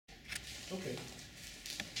Okay.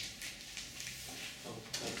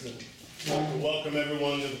 I'd like to welcome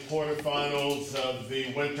everyone to the quarterfinals of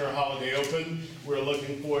the Winter Holiday Open. We're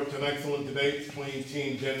looking forward to an excellent debate between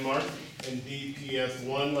Team Denmark and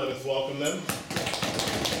DPS1. Let us welcome them.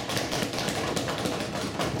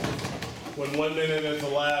 When 1 minute has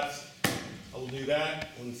elapsed, I will do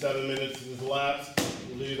that. When 7 minutes has elapsed,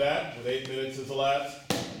 we'll do that. When 8 minutes has elapsed,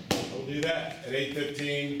 I will do that. At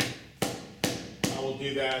 8:15, I will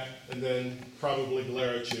do that, and then probably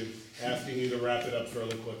glare at you, asking you to wrap it up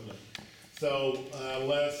fairly quickly. So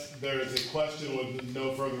unless there is a question with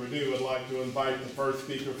no further ado, I'd like to invite the first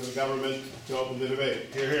speaker for the government to open the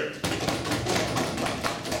debate. Hear, hear.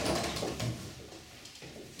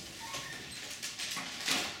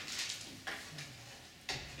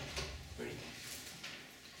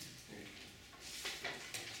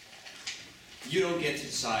 You don't get to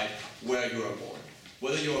decide where you are born.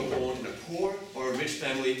 Whether you are born in a poor or a rich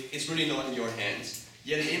family, it's really not in your hands.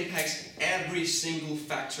 Yet it impacts every single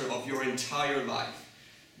factor of your entire life.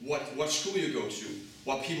 What school you go to,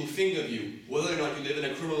 what people think of you, whether or not you live in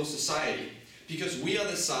a criminal society. Because we are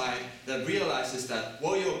the side that realizes that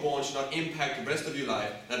where you are born should not impact the rest of your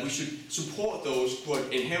life, that we should support those who are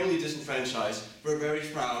inherently disenfranchised. We're very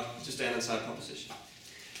proud to stand inside the proposition.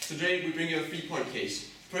 Today we bring you a 3-point case.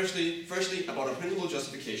 Firstly, about our principal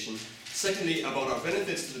justification. Secondly, about our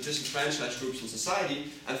benefits to the disenfranchised groups in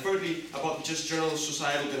society. And thirdly, about just general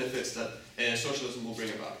societal benefits that socialism will bring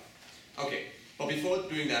about. Okay, but before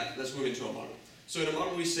doing that, let's move into a model. So in a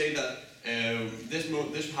model we say that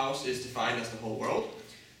this house is defined as the whole world.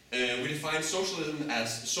 We define socialism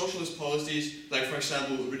as socialist policies, like for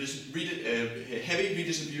example, heavy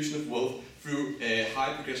redistribution of wealth through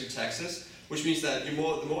high progressive taxes, which means that the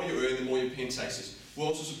more you earn, the more you pay in taxes. We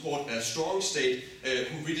also support a strong state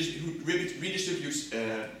who redistributes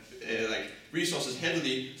resources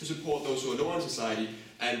heavily to support those who are lower in society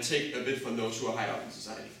and take a bit from those who are higher up in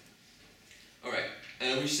society. Alright,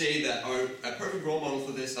 we say that a perfect role model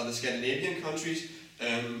for this are the Scandinavian countries,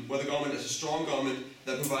 where the government is a strong government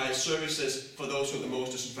that provides services for those who are the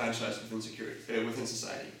most disenfranchised within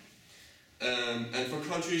society. And for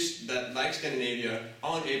countries that, like Scandinavia,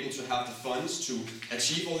 aren't able to have the funds to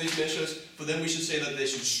achieve all these measures, for them we should say that they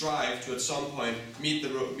should strive to at some point meet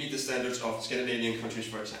the standards of Scandinavian countries,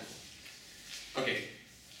 for example. Okay,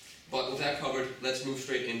 but with that covered, let's move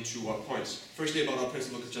straight into our points. Firstly, about our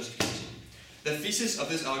principal justification. The thesis of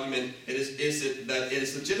this argument is that it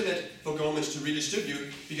is legitimate for governments to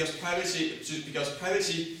redistribute because privacy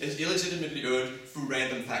is illegitimately earned through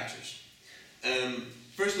random factors.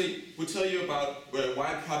 Firstly, we'll tell you about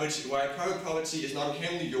why private property is not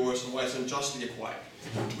inherently yours and why it's unjustly acquired.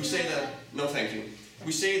 We say that, no thank you.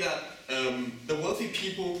 We say that the wealth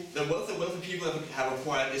that wealthy people have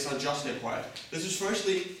acquired is unjustly acquired. This is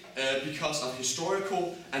firstly because of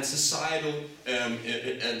historical and societal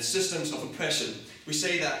and systems of oppression. We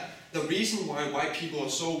say that the reason why white people are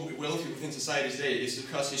so wealthy within society today is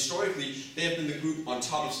because historically they have been the group on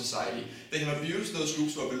top of society. They have abused those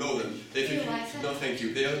groups who are below them. No thank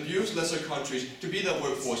you. They have abused lesser countries to be their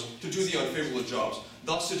workforce, to do the unfavorable jobs.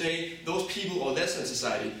 Thus today, those people are lesser in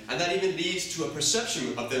society, and that even leads to a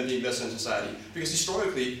perception of them being lesser in society. Because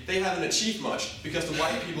historically, they haven't achieved much, because the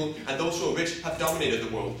white people and those who are rich have dominated the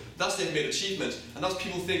world. Thus they've made achievements, and thus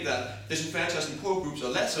people think that disenfranchised and poor groups are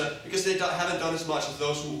lesser because they haven't done as much as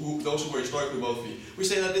those who were historically wealthy. We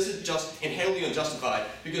say that this is just inherently unjustified,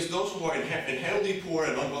 because those who are inherently poor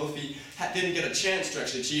and unwealthy didn't get a chance to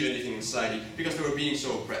actually achieve anything in society, because they were being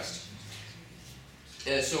so oppressed.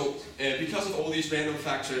 Because of all these random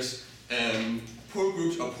factors, poor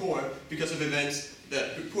groups are poor because of events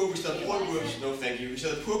that poor groups are poor groups. No, thank you. We say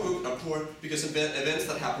that poor groups are poor because of events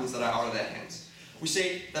that happens that are out of their hands. We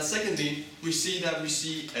say that secondly, we see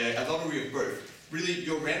a lottery of birth. Really,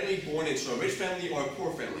 you're randomly born into a rich family or a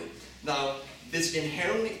poor family. Now, it's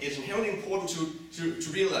inherently important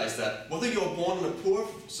to realize that whether you're born in a poor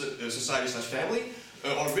society/family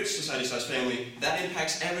or a rich society/family, that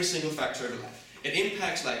impacts every single factor of your life. It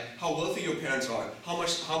impacts like how wealthy your parents are, how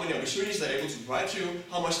many opportunities they're able to provide to you,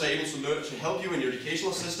 how much they're able to learn to help you in your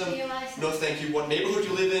educational system. No, thank you. What neighborhood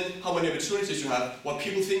you live in, how many opportunities you have, what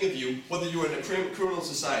people think of you, whether you're in a criminal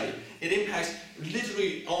society. It impacts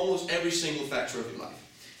literally almost every single factor of your life.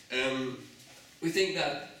 We think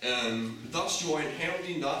that thus you are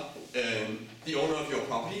inherently not the owner of your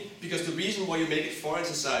property, because the reason why you make it far in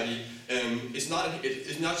society is not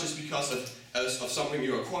just because of of something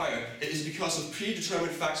you acquire, it is because of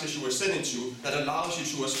predetermined factors you were set into that allows you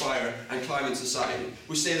to aspire and climb in society.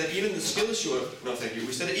 We say that even the skills you acquire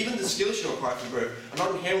from birth are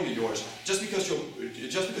not inherently yours. Just because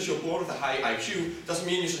you're born with a high IQ doesn't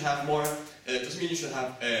mean you should have more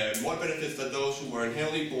benefits than those who were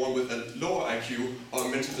inherently born with a lower IQ or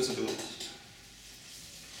mental disabilities.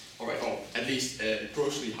 Alright, or at least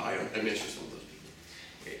grossly higher measures than those people.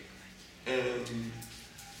 Okay.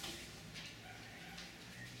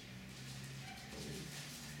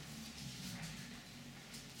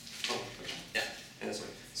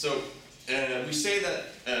 So we say that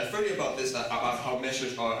further about this, about how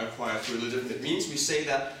measures are acquired through legitimate means, we say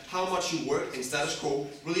that how much you work in status quo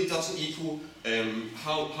really doesn't equal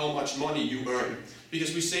how much money you earn.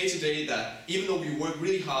 Because we say today that even though you work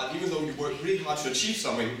really hard to achieve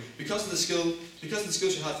something, because of the skills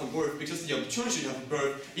you had from birth, because of the opportunity you have from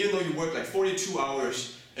birth, even though you work like 50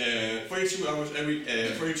 hours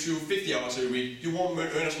every week, you won't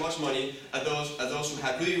earn as much money as those who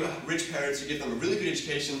had really rich parents who give them a really good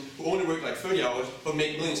education, who only work like 30 hours but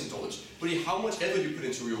make millions of dollars. But how much effort you put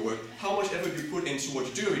into your work, how much effort you put into what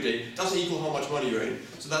you do every day, doesn't equal how much money you earn.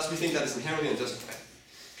 So we think that is inherently unjustified.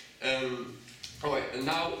 Alright, and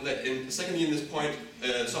now, secondly in this point,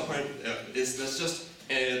 let's just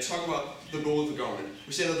talk about the role of the government.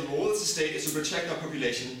 We say that the role of the state is to protect our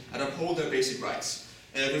population and uphold their basic rights.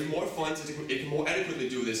 With more funds, it can more adequately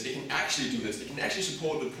do this. It can actually do this. It can actually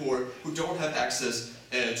support the poor who don't have access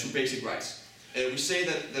to basic rights. We say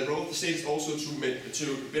that the role of the state is also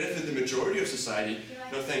to benefit the majority of society.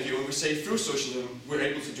 No, thank you. And we say through socialism, we're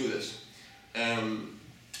able to do this.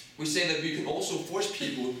 We say that we can also force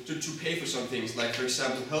people to pay for some things, like for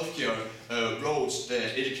example healthcare, roads,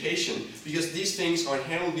 education, because these things are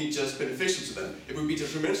inherently just beneficial to them. It would be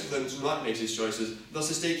detrimental to them to not make these choices, thus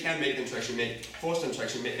the state can force them to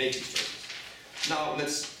actually make these choices. Now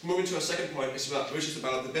let's move into our second point, which is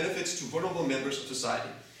about the benefits to vulnerable members of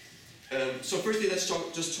society. So firstly, let's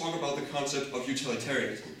just talk about the concept of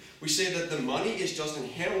utilitarianism. We say that the money is just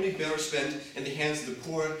inherently better spent in the hands of the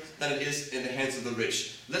poor than it is in the hands of the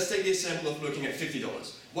rich. Let's take the example of looking at $50.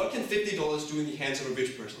 What can $50 do in the hands of a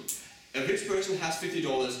rich person? A rich person has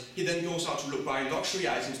 $50, he then goes out to buy luxury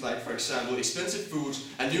items like, for example, expensive foods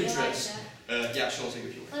and new dress. Yeah, sure, I'll take a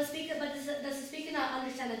few. Well, speaker, but does the speaker not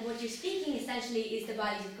understand that what you're speaking essentially is the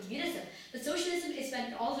values of communism? But socialism is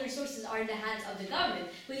when all the resources are in the hands of the government.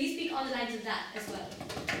 Will you speak on the lines of that as well?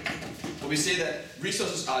 Well, we say that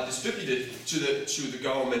resources are distributed to the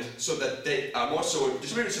government so that they are more so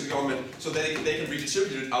distributed to the government so that they can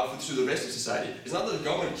redistribute it out to the rest of society. It's not that the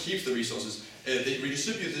government keeps the resources. They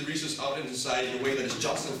redistribute the resources out in society in a way that is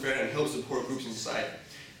just and fair and helps the poor groups in society.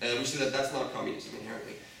 We say that that's not communism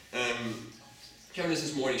inherently. Communism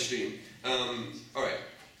is more extreme. Alright,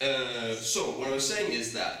 so what I was saying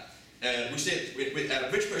is that we say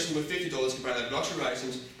a rich person with $50 can buy like luxury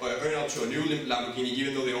items or earn up to a new Lamborghini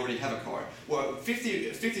even though they already have a car. Well,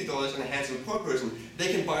 $50 in the hands of a poor person,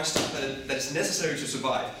 they can buy stuff that is necessary to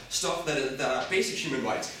survive, stuff that are basic human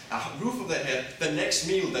rights, a roof over their head, the next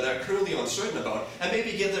meal that they're currently uncertain about, and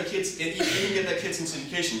maybe get their kids into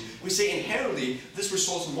education. We say inherently this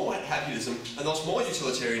results in more happiness and thus more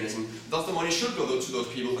utilitarianism. Thus the money should go to those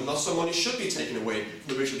people, and thus some money should be taken away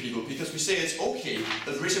from the richer people, because we say it's okay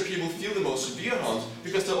that the richer people feel the most severe harms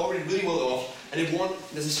because they're already really well off and it won't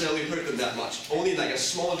necessarily hurt them that much. Only like a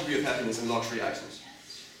small degree of happiness in luxury items.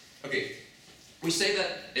 Okay, we say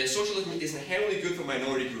that socialism is inherently good for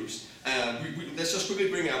minority groups. Let's just quickly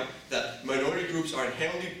bring up that minority groups are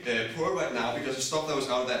inherently poor right now because of stuff that was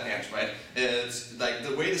out of their hands, right? It's like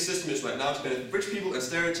the way the system is right now to benefit rich people and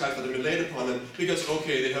stereotypes that have been laid upon them because,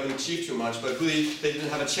 okay, they haven't achieved too much, but really they didn't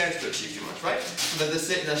have a chance to achieve too much, right? So that the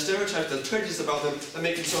stereotypes, the prejudice about them that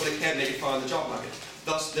make it so they can't make it far in the job market.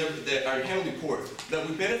 Thus, they are inherently poor. That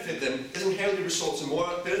we benefit them, this inherently results in more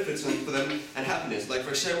benefits for them and happiness. Like, for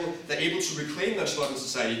example, they're able to reclaim their spot in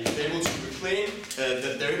society, they're able to reclaim,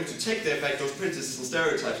 they're able to take back those prejudices and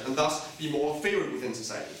stereotypes, and thus be more favored within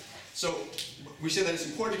society. So, we say that it's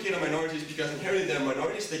important to care about minorities because inherently they're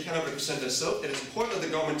minorities, they cannot represent themselves, and it's important that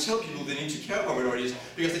the government tell people they need to care about minorities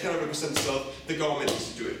because they cannot represent themselves, the government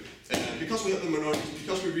needs to do it. Because we have the minorities,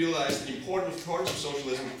 because we realize the importance of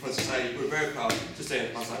socialism for society, we're very proud to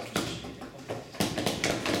stay on side position.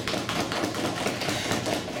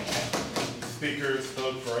 Speakers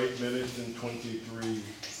spoke for 8 minutes and 23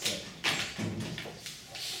 seconds.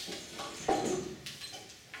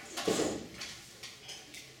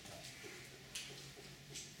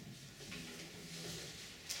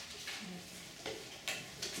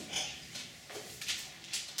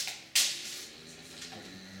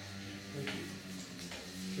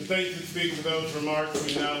 Thank you. speak to those remarks,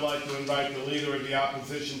 we now like to invite the leader of the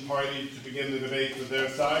opposition party to begin the debate for their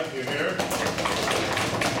side. You're here.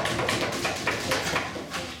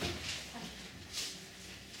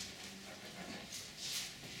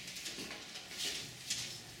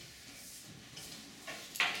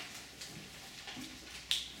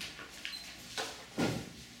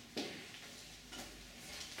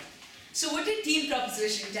 So what did Team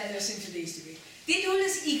Proposition tell us in today's debate? They told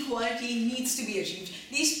us equality needs to be achieved.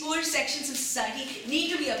 These poor sections of society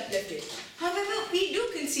need to be uplifted. However, we do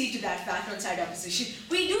concede to that fact on side opposition.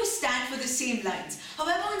 We do stand for the same lines.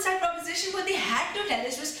 However, on side proposition, what they had to tell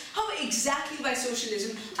us was how exactly by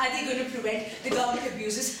socialism are they going to prevent the government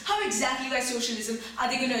abuses? How exactly by socialism are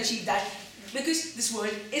they going to achieve that? Because this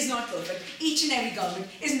world is not perfect. Each and every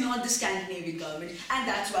government is not the Scandinavian government, and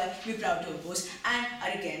that's why we're proud to oppose and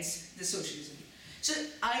are against the socialism. So,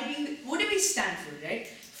 what do we stand for, right?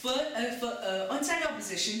 On-side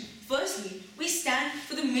opposition, firstly, we stand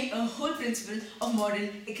for the whole principle of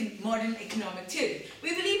modern economic theory.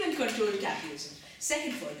 We believe in controlled capitalism.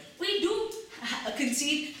 Second of all, we do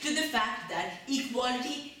concede to the fact that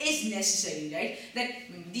equality is necessary, right? That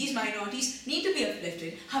these minorities need to be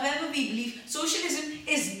uplifted. However, we believe socialism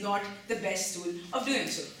is not the best tool of doing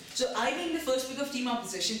so. So I, being the first speaker of team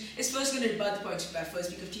opposition, is first going to rebut the points of my first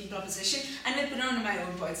speaker of team proposition, and will put on my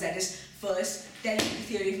own points. That is, first, telling you the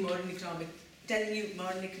theory of modern economic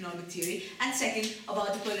theory, and second,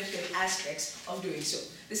 about the political aspects of doing so.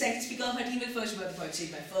 The second speaker of our team will first rebut the points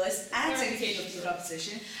made by first and second speaker of team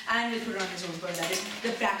proposition, and will put on his own point, that is,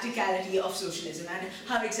 the practicality of socialism and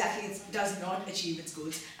how exactly it does not achieve its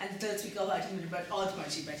goals. And the third speaker of our team will rebut all the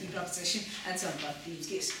points made by team proposition and some about the team's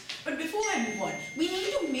case. But before I move on, we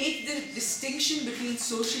need to make the distinction between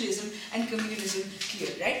socialism and communism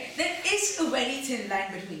clear, right? There is a very thin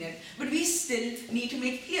line between it, but we still need to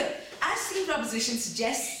make clear. As team proposition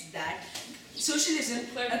suggests that socialism,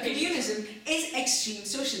 communism is extreme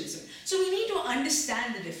socialism. So we need to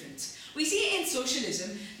understand the difference. We see in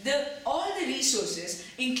socialism, all the resources,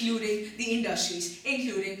 including the industries,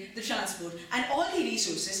 including the transport, and all the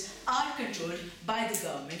resources are controlled by the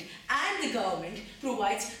government, and the government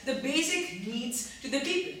provides the basic needs to the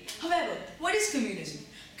people. However, what is communism?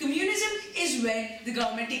 Communism is when the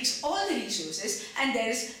government takes all the resources and there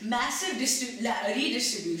is massive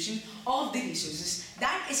redistribution of the resources.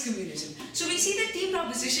 That is communism. So we see that team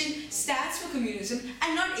proposition stands for communism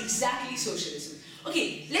and not exactly socialism.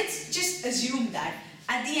 Okay, let's just assume that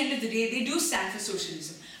at the end of the day they do stand for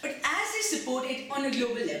socialism. But as they support it on a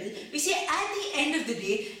global level, we see at the end of the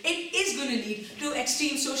day, it is going to lead to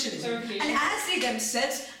extreme socialism. And as they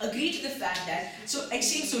themselves agree to the fact that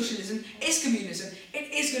extreme socialism is communism,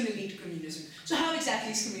 it is going to lead to communism. So how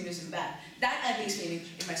exactly is communism bad? That I'll be explaining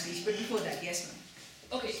in my speech, but before that, yes ma'am.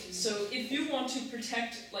 Okay, so if you want to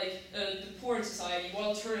protect the poor in society, what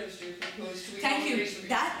alternatives do you propose to Thank you.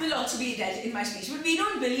 That will also be dealt in my speech. But we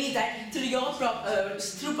don't believe that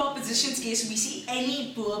through proposition's case we see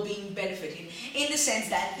any poor being benefited, in the sense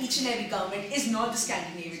that each and every government is not the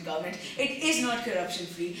Scandinavian government, it is not corruption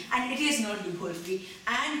free, and it is not loophole free,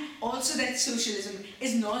 and also that socialism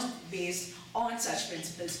is not based on such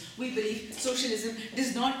principles. We believe socialism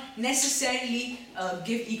does not necessarily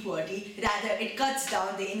give equality, rather it cuts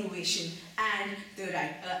down the innovation and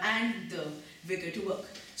the vigor to work.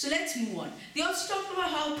 So let's move on. They also talked about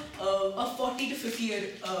how 40 to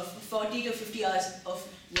 50 hours of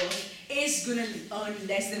work is going to earn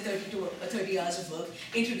less than 30 hours of work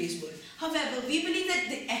in today's world. However, we believe that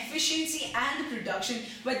the efficiency and the production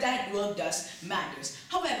what that work does matters.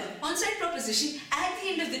 However, on-site proposition, at the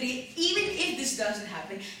end of the day, even if this doesn't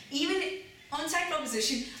happen, even on-site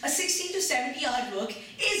proposition, a 60 to 70 hour work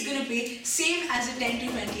is going to pay same as a 10 to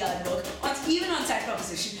 20 hour work, even on-site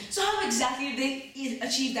proposition. So how exactly did they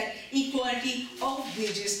achieve that equality of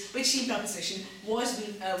wages which team proposition was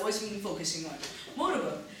being focusing on?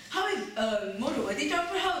 Moreover, they talk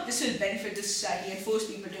about how this will benefit the society and force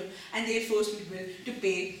people to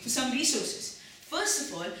pay for some resources. First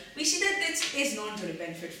of all, we see that this is not going to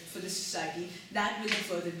benefit for the society. That will be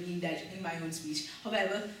further being dealt in my own speech.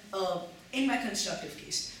 However, in my constructive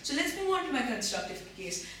case. So let's move on to my constructive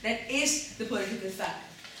case, that is the political factor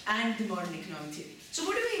and the modern economic theory. So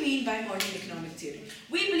what do we mean by modern economic theory?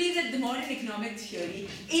 We believe that the modern economic theory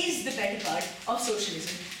is the better part of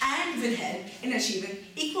socialism and will help in achieving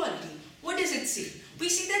equality. What does it say? We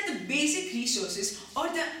see that the basic resources or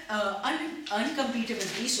the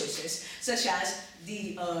uncompletable resources such as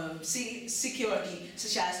the security,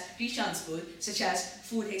 such as free transport, such as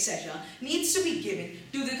food, etc. needs to be given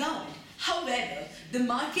to the government. However, the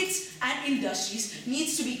markets and industries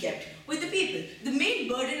needs to be kept with the people. The main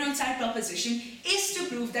burden on side proposition is to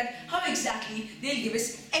prove that how exactly they'll give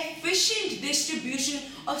us efficient distribution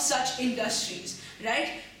of such industries,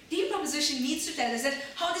 right? Team proposition needs to tell us that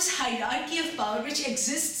how this hierarchy of power which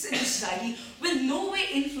exists in society will no way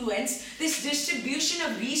influence this distribution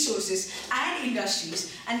of resources and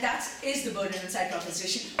industries, and that is the burden on side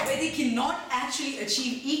proposition, where they cannot actually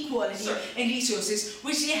achieve equality in resources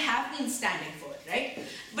which they have been standing for, right?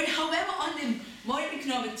 But however, on the modern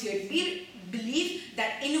economic theory, we believe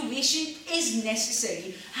that innovation is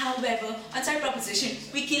necessary. However, on side proposition,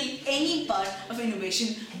 we kill any part of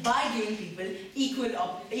innovation by giving people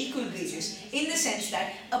equal wages, in the sense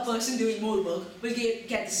that a person doing more work will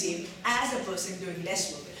get the same as a person doing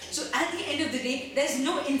less work. So at the end of the day, there's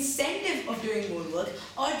no incentive of doing more work,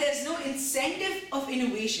 or there's no incentive of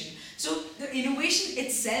innovation. So the innovation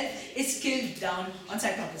itself is killed down on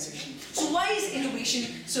side proposition. So why is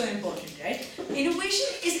innovation so important, right? Innovation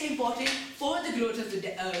is important for the growth of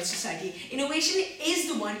the society. Innovation is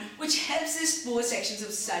the one which helps these poor sections of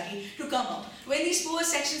society to come up. When these poor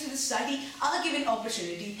sections of the society are given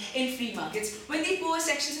opportunity in free markets, when the poor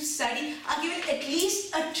sections of society are given at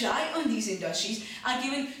least a try on these industries, are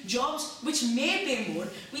given jobs which may pay more,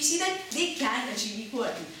 we see that they can achieve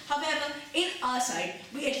equality. However, in our side,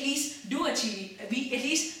 we at least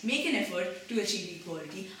make an effort to achieve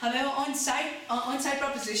equality. However, on side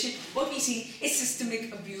proposition, what we see is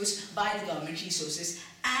systemic abuse by the government resources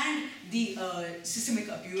and the systemic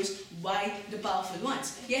abuse by the powerful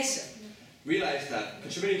ones. Yes, sir. Realize that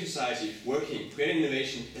contributing to society, working, creating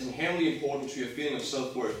innovation is inherently important to your feeling of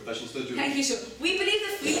self-worth, but you still do. Thank you, sir. We believe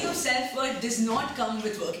the feeling of self-worth does not come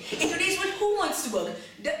with work. In today's world, who wants to work?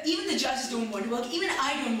 Even the judges don't want to work. Even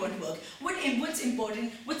I don't want to work. What's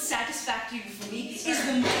important, what's satisfactory for me is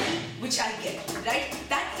the money which I get, right?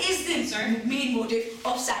 That is the main motive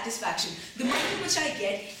of satisfaction. The money which I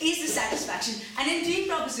get is the satisfaction. And in team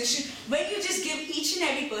proposition, when you just give each and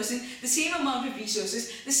every person the same amount of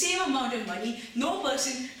resources, the same amount of money, no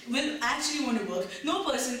person will actually want to work. No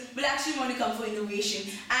person will actually want to come for innovation.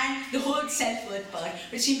 And the whole self-worth part,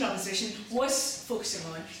 which team proposition was focusing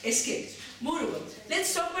on, is killed. Moreover,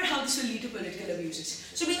 let's talk about how this will lead to political abuses.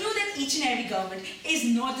 So we know that each and every government is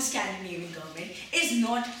not the Scandinavian government, is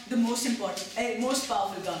not the most important, most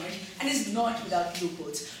powerful government, and is not without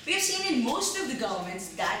loopholes. We have seen in most of the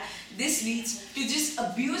governments that this leads to just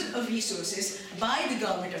abuse of resources by the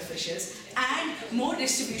government officials and more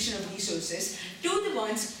distribution of resources to the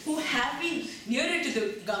ones who have been nearer to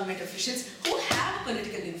the government officials, who have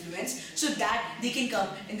political influence, so that they can come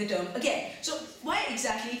in the term again. So why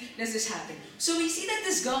exactly does this happen? So we see that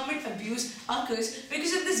this government abuse occurs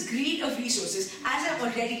because of this greed of resources. As I've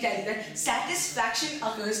already told you, that satisfaction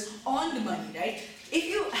occurs on the money, right? If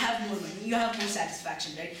you have more money, you have more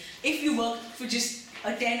satisfaction, right? If you work for just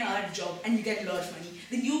a 10-hour job and you get a lot of money,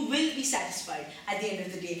 then you will be satisfied at the end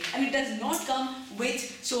of the day. And it does not come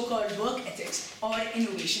with so-called work ethics or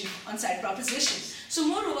innovation on side propositions. So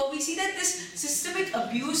moreover, we see that this systemic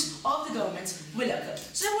abuse of the governments will occur.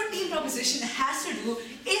 So what team proposition has to do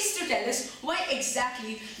is to tell us why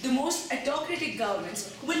exactly the most autocratic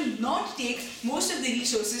governments will not take most of the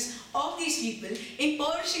resources of these people,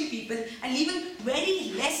 impoverishing people and leaving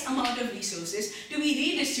very less amount of resources to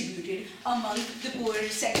be redistributed among the poorer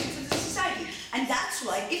sections of the society. And that's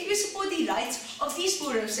why, if you support the rights of these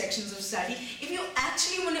poorer sections of society, if you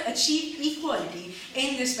actually want to achieve equality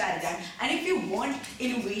in this paradigm, and if you want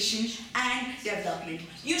innovation and development,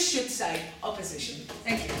 you should side opposition.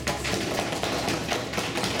 Thank you.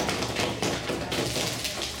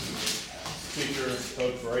 Speaker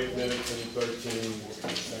spoke for 8 minutes and 13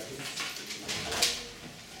 seconds.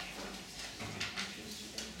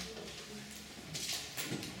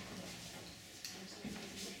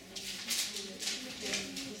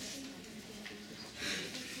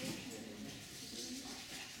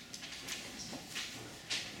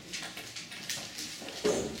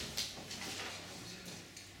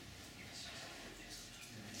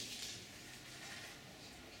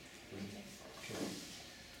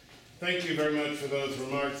 Thank you very much for those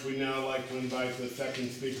remarks. We'd now like to invite the second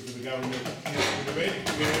speaker for the government to the debate.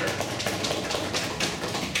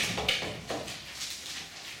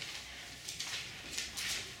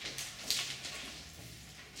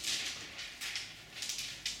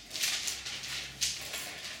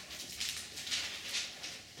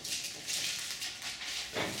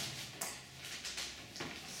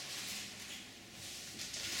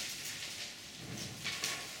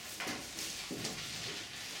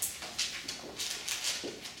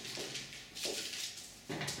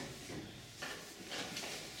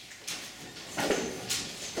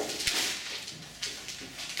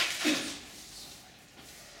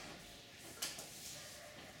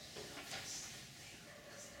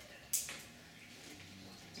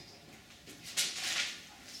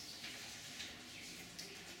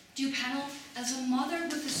 Do you panel as a mother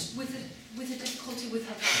with a difficulty with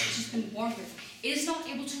her body she's been born with, is not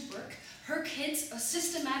able to work? Her kids are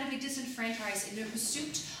systematically disenfranchised in their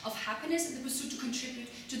pursuit of happiness and the pursuit to contribute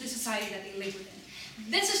to the society that they live within.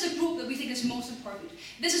 This is the group that we think is most important.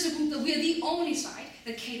 This is the group that we are the only side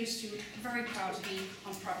that caters to. I'm very proud to be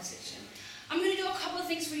on proposition. I'm going to do a couple of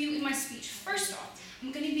things for you in my speech. First off,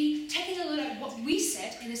 I'm going to be taking a look at what we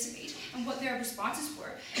said in this debate and what their responses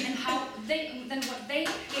were, and what they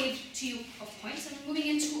gave to you of points. And moving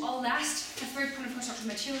into our last and third point of construction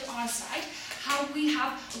material on our side, how we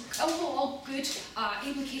have overall good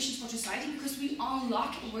implications for society because we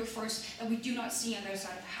unlock a workforce that we do not see on the other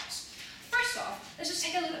side of the house. First off, let's just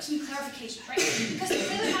take a look at some clarifications, right? Because we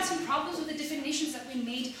clearly had some problems with the definitions that we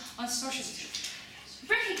made on socialism.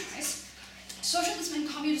 Recognize socialism and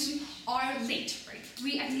communism are linked, right?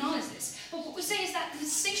 We acknowledge this. But what we say is that the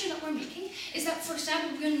distinction that we're making is that, for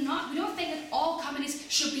example, we don't think that all companies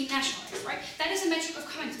should be nationalized, right? That is a metric of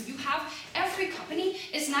communism. You have every company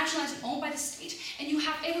is nationalized and owned by the state, and you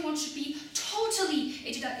have everyone should be totally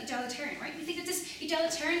egalitarian, right? We think that this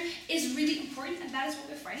egalitarian is really important, and that is what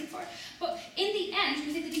we're fighting for. But in the end,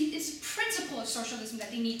 we think that it's the principle of socialism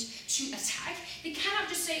that they need to attack. They cannot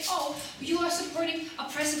just say, oh, you are supporting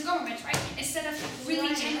oppressive government, right? Instead of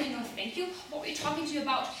really saying, no, thank you. What we're talking to you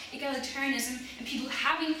about egalitarianism and people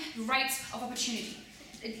having rights of opportunity,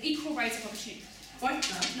 equal rights of opportunity. What?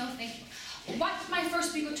 No, thank you. What my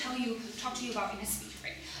first speaker talked to you about in his speech,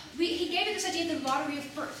 right? He gave it this idea of the lottery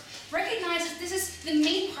of birth. Recognize that this is the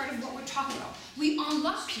main part of what we're talking about. We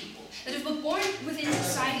unlock people that have been born within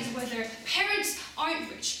societies where their parents aren't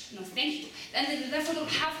rich. No, thank you. And they therefore don't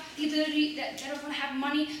have the ability, they don't have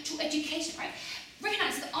money to education, right?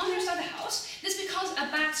 Recognize that on the other side of the house, this becomes a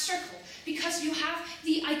bad circle because you have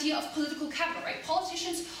the idea of political capital, right?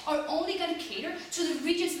 Politicians are only going to cater to the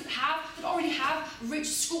regions that already have rich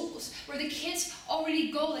schools, where the kids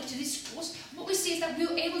already go to these schools. What we see is that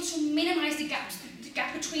we're able to minimize the gap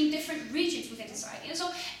between different regions within society. And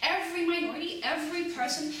so every minority, every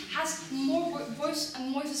person has more voice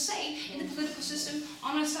and more to say in the political system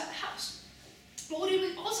on our side of the house. What did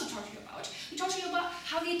we also talk to you about? We talked to you about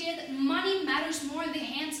how the idea that money matters more in the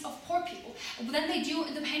hands of poor people than they do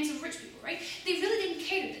in the hands of rich people, right? They really didn't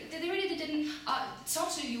care. They really didn't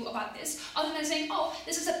talk to you about this, other than saying, oh,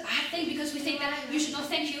 this is a bad thing because we think that you should know,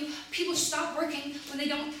 thank you. People stop working when they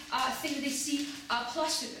don't think that they see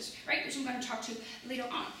plus to this, right? Which I'm going to talk to later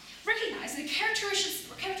on. Recognize the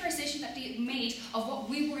characterization that they made of what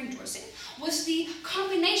we were endorsing was the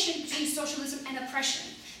combination between socialism and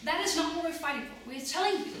oppression. That is not what we're fighting for. We're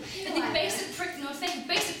telling you that the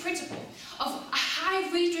basic principle of a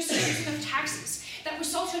high redistribution of taxes that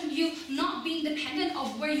results in you not being dependent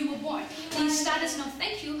of where you were born, the status, no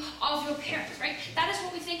thank you, of your parents, right? That is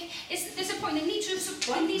what we think is disappointing. They need to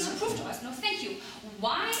prove to us, no thank you.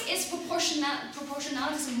 Why is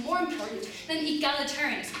proportionalism more important than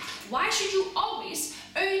egalitarianism? Why should you always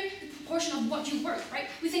earn the proportion of what you work, right?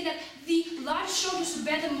 We think that the largest shoulders should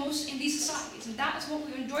bear the most in these societies, and that is what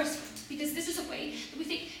we're endorsing, because this is a way that we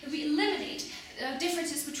think that we eliminate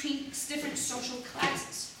differences between different social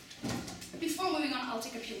classes. Before moving on, I'll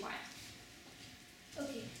take a few why.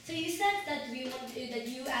 Okay, so you said that you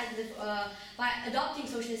by adopting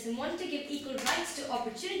socialism want to give equal rights to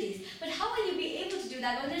opportunities, but how will you be able to do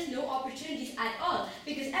that when there's no opportunities at all?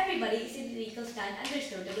 Because everybody is in the equal stand and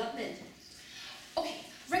there's no development. Okay,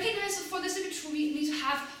 recognize that for this to be true, we need to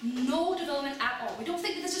have no development at all. We don't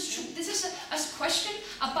think that this is true. This is a question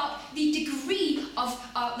about the degree of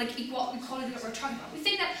equality that we're talking about. We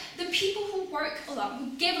think that the people who work a lot,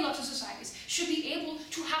 who give a lot to societies, should be able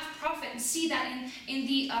to have profit and see that in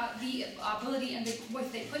the ability and the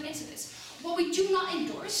worth they put into this. What we do not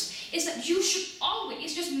endorse is that you should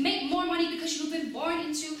always just make more money because you've been born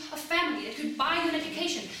into a family that could buy you an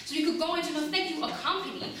education. So you could go into, a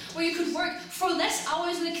company where you could work for less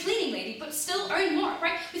hours than a cleaning lady, but still earn more,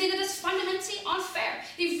 right? We think that that's fundamentally unfair.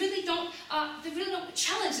 They really don't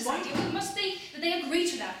challenge this idea. We must think that they agree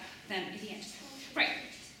to that then in the end. Right.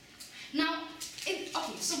 Now,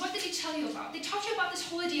 so what did they tell you about? They talked to you about this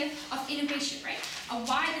whole idea of innovation, right?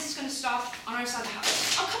 Why this is going to stop on our side of the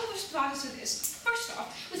house. A couple of responses to this. First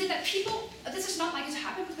off, we think that this is not likely to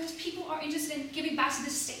happen because people are interested in giving back to the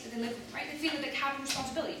state that they live in, right? They feel that they have a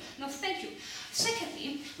responsibility. No, thank you.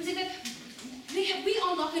 Secondly, we think that we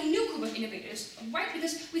unlock a new group of innovators, right?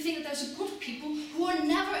 Because we think that there's a group of people who are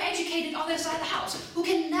never educated on their side of the house, who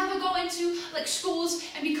can never go into schools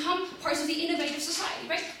and become parts of the innovative society,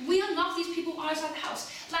 right? We unlock these people on our side of the house.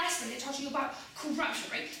 Lastly, they talked to you about corruption,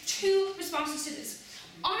 right? Two responses to this.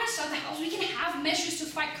 On our side of the house, we can have measures to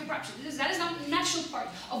fight corruption, because that is not a natural part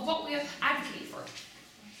of what we are advocating for.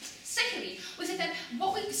 Secondly, we think that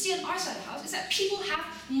what we see on our side of the house is that people have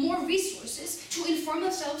more resources to inform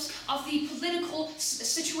themselves of the political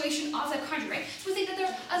situation of their country, right? So we think that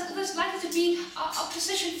there's likely to be a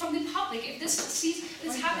position from the public if this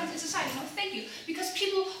happens in society. No, thank you. Because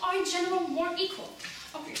people are in general more equal.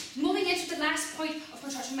 Okay, moving into the last point of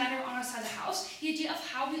construction matter on our side of the house, the idea of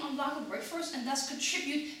how we unlock a workforce and thus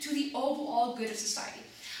contribute to the overall good of society.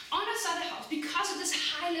 On our side of the house, because of this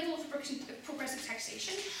high level of progressive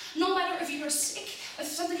taxation, no matter if you're sick, if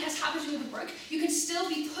something has happened to you at work, you can still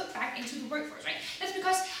be put back into the workforce, right? That's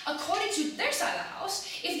because, according to their side of the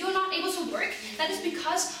house, if you're not able to work, that is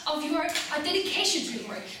because of your dedication to your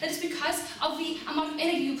work. That is because of the amount of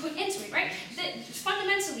energy you put into it, right?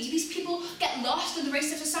 Fundamentally, these people get lost in the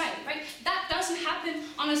rest of society, right? That doesn't happen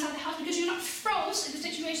on our side of the house because you're not frozen in the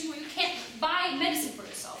situation where you can't buy medicine for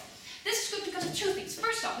yourself. This is good because of two things.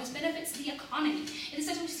 First off, this benefits the economy. In the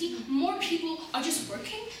sense that we see more people are just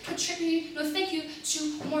working, contributing, thank you,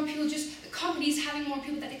 to more people, just companies having more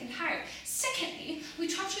people that they can hire. Secondly, we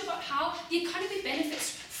talked to you about how the economy benefits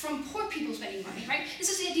from poor people spending money, right? This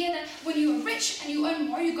is the idea that when you are rich and you earn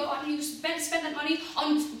more, you go out and you spend that money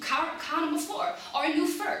on car number 4 or a new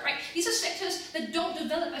fur, right? These are sectors that don't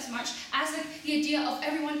develop as much as the idea of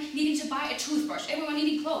everyone needing to buy a toothbrush, everyone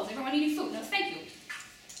needing clothes, everyone needing food. No, thank you.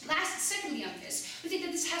 Secondly on this, we think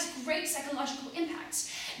that this has great psychological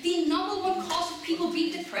impacts. The number one cause of people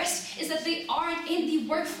being depressed is that they aren't in the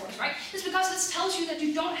workforce, right? It's because this tells you that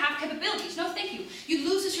you don't have capabilities. No, thank you. You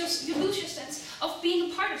lose your sense of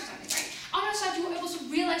being a part of something, right? On our side, you were able to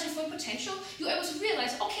realize your full potential. You were able to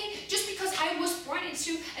realize, okay, just because I was born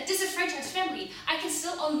into a disenfranchised family, I can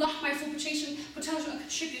still unlock my full potential and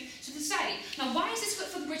contribute to society. Now, why is this good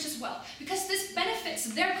for the rich as well? Because this benefits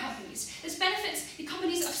their companies. This benefits the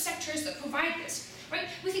companies of sectors that provide this. Right?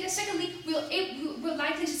 We think that secondly, we're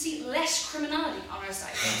likely to see less criminality on our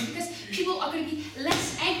side, because people are going to be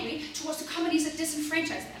less angry towards the companies that disenfranchise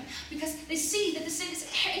them, because they see that the state is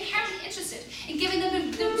inherently interested in giving them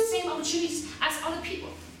the same opportunities as other people.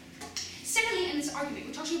 Secondly, in this argument,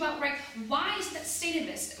 we're talking about, right, why is that state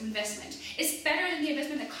investment is better than the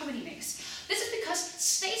investment that company makes. This is because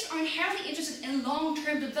states are inherently interested in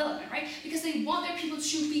long-term development, right? Because they want their people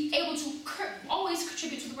to be able to always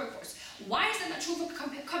contribute to the workforce. Why is that not true for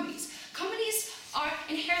companies? Companies are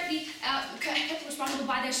inherently kept responsible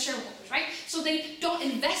by their shareholders, right? So they don't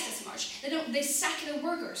invest as much. They sack their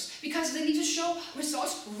workers because they need to show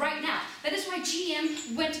results right now. That is why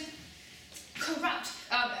GM went corrupt,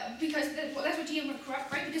 because that's why GM went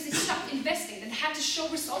corrupt, right? Because they stopped investing. They had to show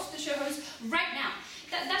results to the shareholders right now.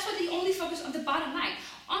 That's why they only focus on the bottom line.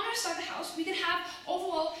 On our side of the house, we can have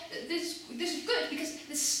overall, this is good because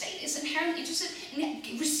the state is inherently interested in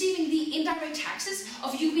receiving the indirect taxes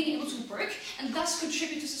of you being able to work and thus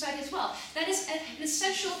contribute to society as well. That is an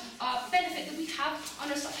essential benefit that we have on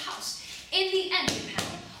our side of the house. In the end,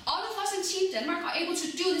 panel, all of us in Team Denmark are able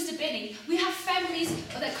to do this debating. We have families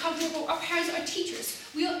that come to our parents are teachers.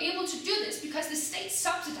 We are able to do this because the state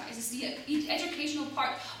subsidizes the educational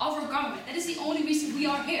part of our government. That is the only reason we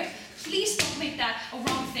are here. Please don't make that a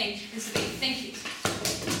wrong thing in this debate. Thank you.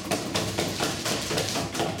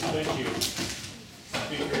 Thank you.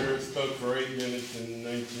 Speaker spoke for 8 minutes and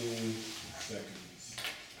 19 seconds.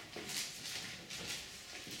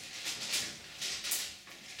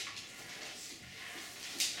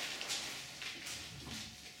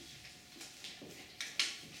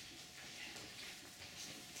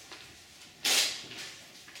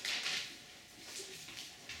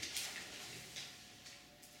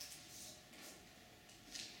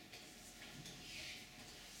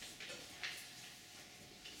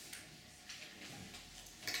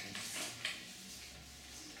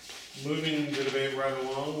 Moving the debate right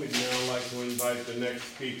along, we'd now like to invite the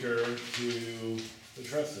next speaker to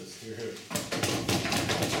address us. You're here.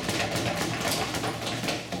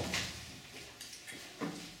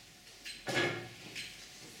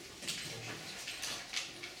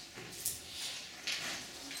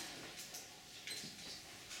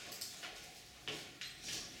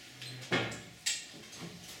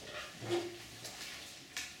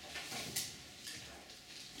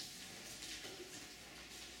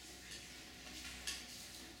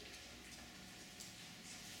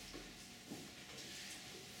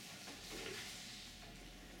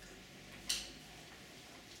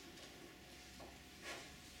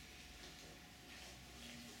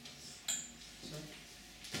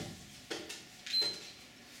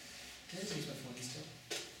 Can I just use my phone instead?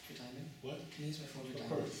 For timing? What? Can I use my phone for Of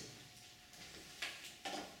timing? course.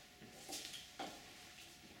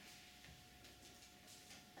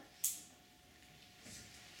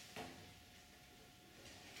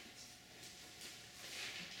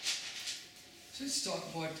 just talk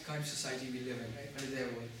about the kind of society we live in, right, under their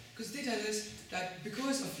world. Because they tell us that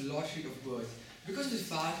because of lottery of birth, because of the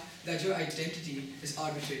fact that your identity is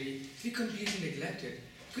arbitrary, we completely neglect it.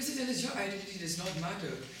 Because they tell us your identity does not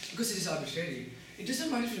matter because it is arbitrary. It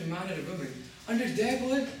doesn't matter if you're a man or a woman. Under their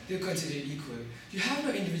world, they're considered equal. You have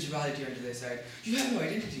no individuality under their side. You have no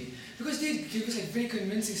identity. Because they give us like very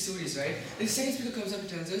convincing stories, right? And the second speaker comes up and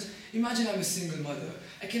tells us, imagine I'm a single mother.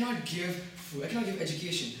 I cannot give food, I cannot give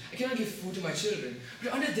education, I cannot give food to my children.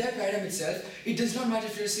 But under their paradigm itself, it does not matter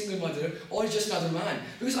if you're a single mother or just another man.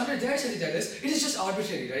 Because under their side, they tell us, it is just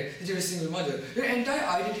arbitrary, right? That you're a single mother. Your entire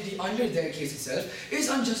identity under their case itself is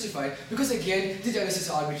unjustified because again, they tell us it's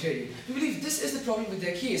arbitrary. We believe this is the problem with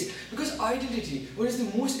their case. Because identity, what is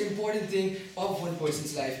the most important thing of one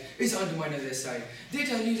person's life, is undermined on their side. They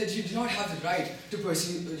tell you that you do not have the right to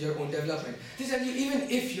pursue your own development. They tell you even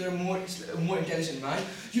if you're a more intelligent man,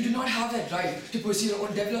 you do not have that right to pursue your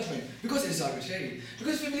own development because it is arbitrary.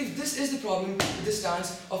 Because we believe this is the problem with the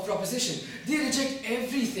stance of proposition. They reject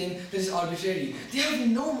everything that is arbitrary. They have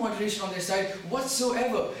no moderation on their side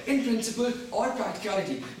whatsoever in principle or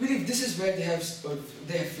practicality. We believe this is where they have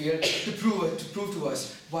failed to prove to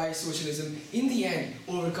us why socialism in the end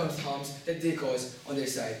overcomes the harms that they cause on their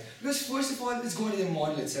side. Because first of all, let's go into their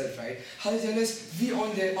model itself, right? How they tell us we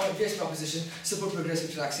on their proposition support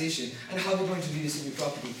progressive taxation and how we're going to redistribute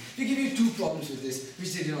property. We give you two problems with this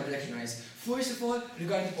which they do not recognize. First of all,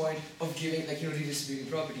 regarding the point of giving, redistributing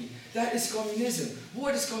property. That is communism.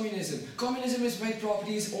 What is communism? Communism is when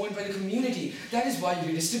property is owned by the community. That is why you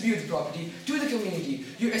redistribute the property to the community.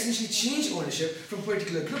 You essentially change ownership from a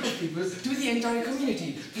particular group of people to the entire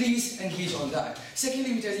community. Please engage on that.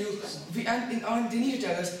 Secondly, we tell you, they need to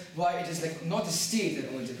tell us why it is not the state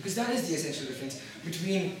that owns it, because that is the essential difference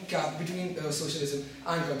between socialism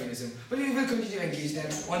and communism. But we will continue to engage them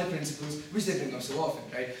on the principles which they bring up so often,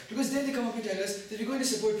 right? Because then they come up and tell us that we're going to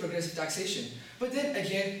support progressive taxation. But then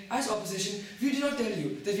again, as opposition, we do not tell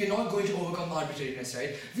you that we're not going to overcome arbitrariness,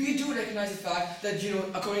 right? We do recognize the fact that,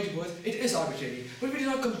 according to both, it is arbitrary. But we do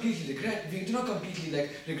not completely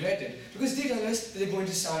regret it. Because they tell us that they're going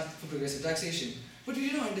to stand for progressive taxation. But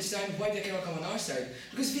we do not understand why they cannot come on our side.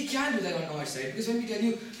 Because we can do that on our side. Because when we tell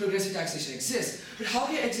you progressive taxation exists, but how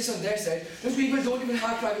can it exist on their side when people don't even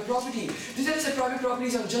have private property? They tell us that private property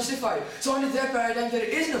is unjustified. So under their paradigm, there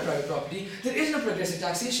is no private property, there is no progressive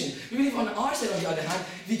taxation. We believe on our side, on the other hand,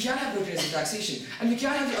 we can have progressive taxation. And we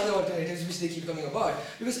can have the other alternatives which they keep coming about.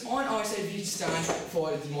 Because on our side, we stand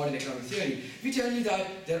for the modern economic theory. We tell you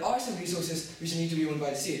that there are some resources which need to be owned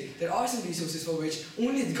by the state. There are some resources for which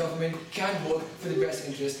only the government can work for the best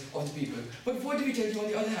interest of the people. But what do we tell you on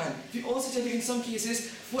the other hand? We also tell you in some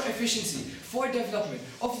cases for efficiency, for development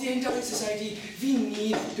of the entire society, we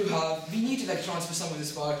need to transfer some of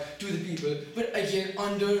this power to the people, but again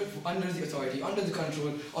under the authority, under the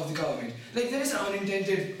control of the government. There is an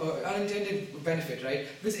unintended benefit, right?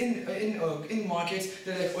 Because in markets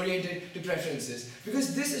they're oriented to preferences.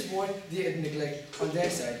 Because this is what they neglect on their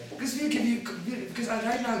side. Because I'll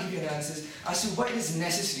right now give you an analysis as to why it is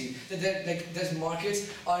necessary that those markets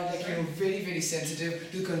are very, very sensitive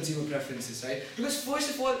to consumer preferences, right? Because first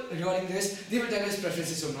of all, regarding this, they will tell us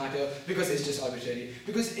preferences don't matter because it's just arbitrary.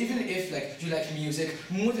 Because even if you like music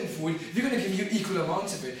more than food, we're going to give you equal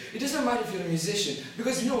amounts of it. It doesn't matter if you're a musician,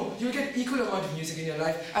 because no, you'll get equal amount of music in your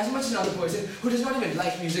life as much as another person who does not even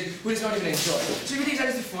like music, who does not even enjoy it. So we think that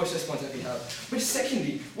is the first response that we have. But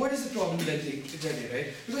secondly, what is the problem that they tell you, right?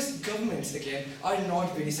 Because governments, again, are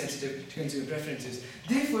not very sensitive to consumer preferences.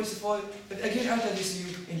 They, first of all, again, I'll tell this to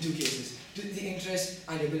you in two cases, the interest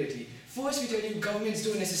and ability. First, we tell you governments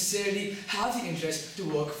don't necessarily have the interest to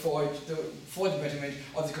work for the betterment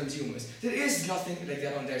of the consumers. There is nothing like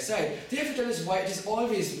that on their side. They have to tell us why it is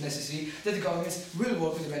always necessary that the governments will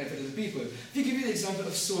work for the benefit of the people. We give you the example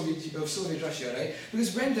of Soviet Russia, right?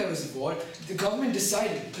 Because when there was a war, the government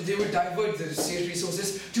decided that they would divert the state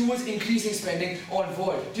resources towards increasing spending on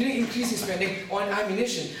war, increasing spending on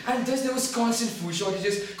ammunition, and thus there was constant food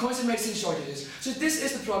shortages, constant medicine shortages. So this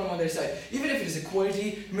is the problem on their side. Even if it is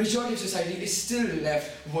equality, majority of society is still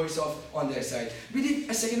left worse off on their side. We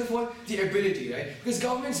need, second of all, the ability, right? Because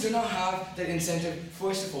governments do not have that incentive,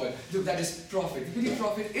 first of all, that is profit. We believe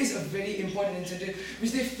profit is a very important incentive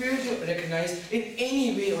which they fail to recognize in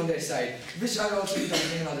any way on their side, which I'll also be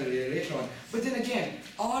talking about later on. But then again,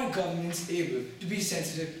 are governments able to be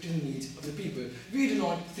sensitive to the needs of the people? We do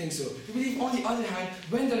not think so. We believe, on the other hand,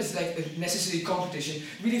 when there is like a necessary competition,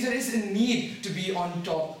 we believe there is a need to be on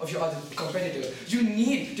top of your other competitor. You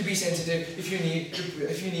need to be sensitive if you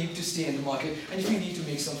need to stay in the market and if you need to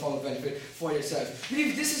make some form of benefit for yourself. We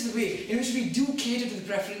believe this is the way in which we do cater to the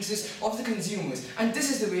preferences of the consumers, and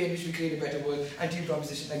this is the way in which we create a better world. And team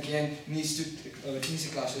proposition again needs to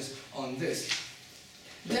clash us on this.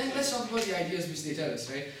 Then let's talk about the ideas which they tell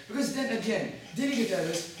us, right? Because then again, they need to tell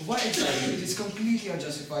us why exactly it is completely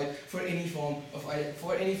unjustified for any form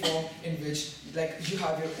in which like you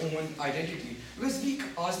have your own identity. Because we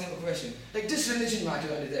ask them a question, like, does religion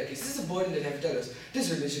matter under their case? This is a burden that they have to tell us.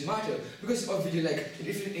 Does religion matter? Because of really like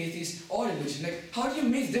if you're an atheist or religion, like how do you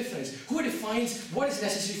make the difference? Who defines what is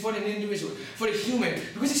necessary for an individual, for a human?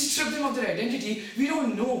 Because you strip them of their identity, we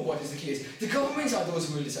don't know what is the case. The governments are those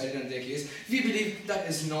who will decide on their case. We believe that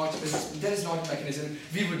is not a mechanism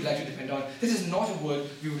we would like to depend on. This is not a world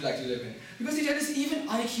we would like to live in. Because they tell us even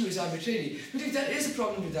IQ is arbitrary. We think there is a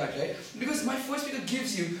problem with that, right? Because my first speaker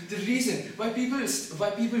gives you the reason why people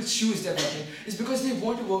choose development is because they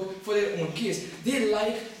want to work for their own case. They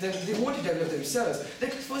want to develop themselves.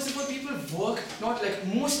 Like first of all, people work not like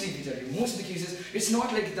most of the cases, it's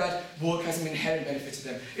not like that work has some inherent benefits to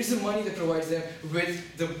them. It's the money that provides them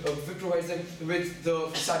with the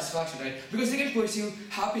satisfaction, right? Because they can pursue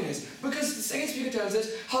happiness. Because the second speaker tells us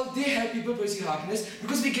how they help people pursue happiness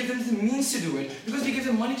because we give them the means to do it, because we give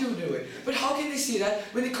them money to do it. But how can they say that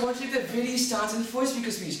when they contradict their very stance in the first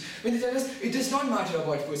speaker's speech? When they tell us it does not matter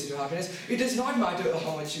about pursuit of happiness, it does not matter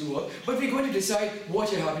how much you work, but we're going to decide what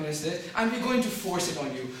your happiness is and we're going to force it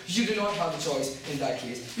on you. You do not have a choice in that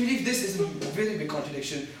case. We believe this is a very big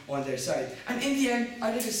contradiction on their side. And in the end,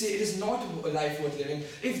 I'd like to say it is not a life worth living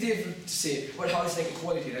if they would say, well, how is like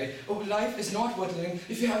equality, right? Oh, life is not worth living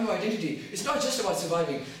if you have no identity. It's not just about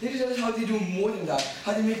surviving. They tell us how they do more than that,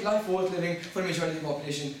 how they make life worth living for the majority of the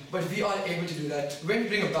population. But we are able to do that when we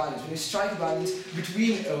bring a balance, when we strike a balance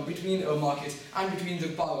between markets and between the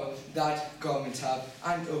power that governments have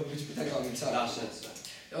and that governments have. Last sentence.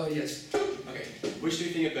 Yes. Okay. Which do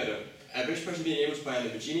you think are better? A rich person being able to buy a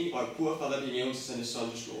Lamborghini or a poor father being able to send his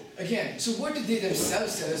son to school? Again, so what did they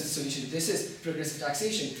themselves tell us the solution to this is? Progressive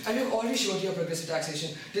taxation. And we've already shown here progressive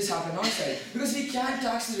taxation does happen on our side. Because we can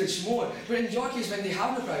tax the rich more. But in your case, when they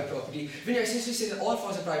have no private property, when you essentially say that all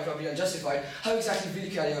forms of private property are justified, how exactly will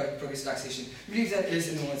you carry out progressive taxation? We believe that is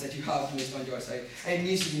a nuance that you have placed on your side. And it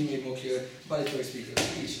needs to be made more clear by the third speaker's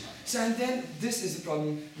speech. So, and then this is the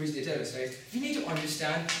problem which they tell us, right? We need to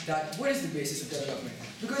understand that what is the basis of development?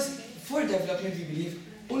 Because for development, we believe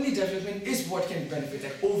only development is what can benefit,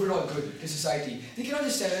 like overall good to society. They cannot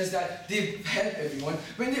just tell us that they help everyone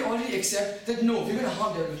when they already accept that no, we're going to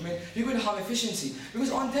harm development, we're going to harm efficiency. Because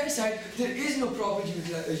on their side, there is no proper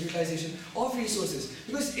utilization of resources.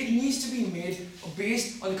 Because it needs to be made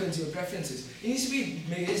based on the consumer preferences. It needs to be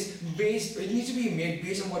made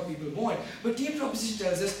based on what people want. But team proposition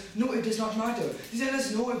tells us, no, it does not matter. They tell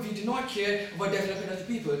us, no, we do not care about development of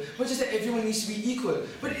the people, but just that everyone needs to be equal.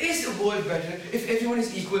 But is the world better if everyone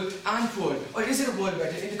is equal and poor? Or is it a world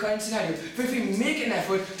better in the current scenario where if we make an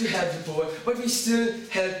effort to help the poor, but we still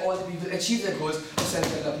help all the people achieve their goals of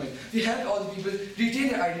self-development? We help all the people retain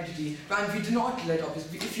their identity, and we do not let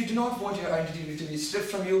if you do not want your identity to be stripped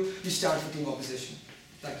from you, you stand for team opposition.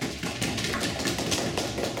 Thank you.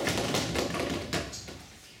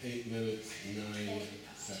 8 minutes, 9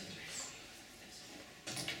 seconds.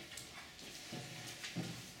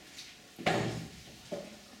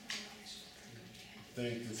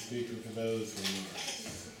 Thank the speaker for those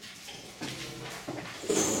remarks.